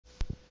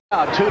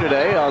Two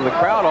today on the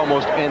crowd,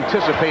 almost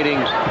anticipating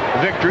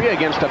victory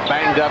against a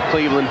banged-up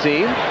Cleveland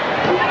team.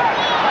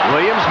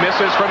 Williams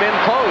misses from in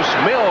close.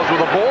 Mills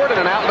with a board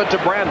and an outlet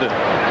to Brandon.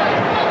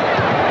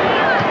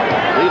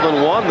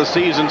 Cleveland won the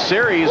season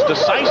series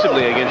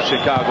decisively against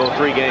Chicago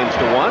 3-1.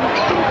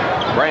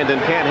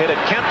 Brandon can't hit it.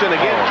 Kempton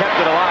again kept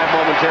it alive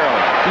momentarily.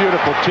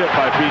 Beautiful tip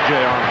by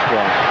B.J.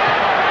 Armstrong.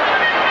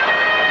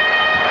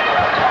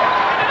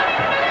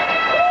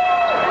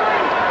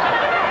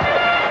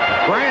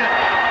 Grant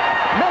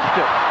missed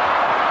it.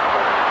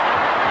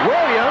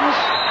 Williams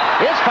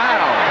is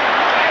fouled.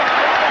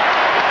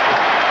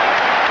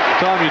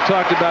 Tom, you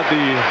talked about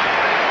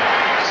the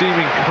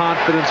seeming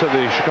confidence of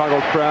the Chicago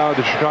crowd,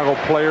 the Chicago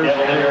players,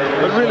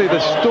 but really the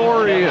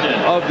story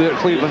of the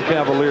Cleveland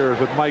Cavaliers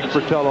with Mike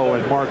Fratello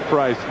and Mark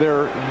Price,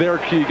 they're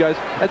key guys.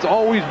 That's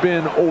always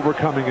been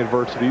overcoming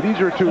adversity. These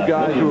are two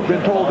guys who have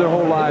been told their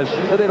whole lives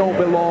that they don't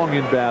belong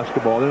in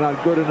basketball. They're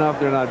not good enough.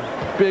 They're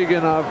not big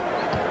enough.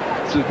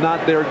 This is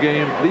not their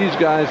game. These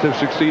guys have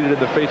succeeded in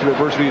the face of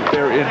adversity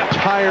their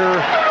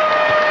entire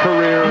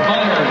career.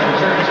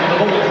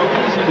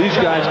 These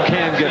guys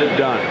can get it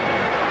done.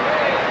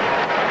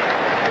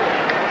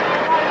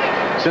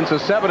 Since a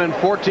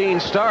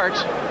 7-14 start,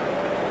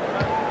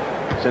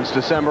 since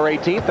December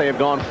 18th, they have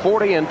gone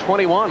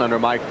 40-21 under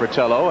Mike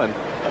Fratello. And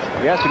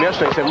we asked him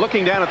yesterday, he said,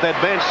 looking down at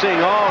that bench, seeing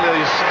all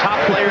these top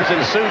players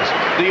in suits,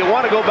 do you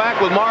want to go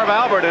back with Marv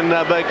Albert and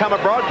become a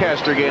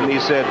broadcaster again? And he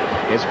said,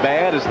 as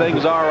bad as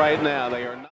things are right now, they are not.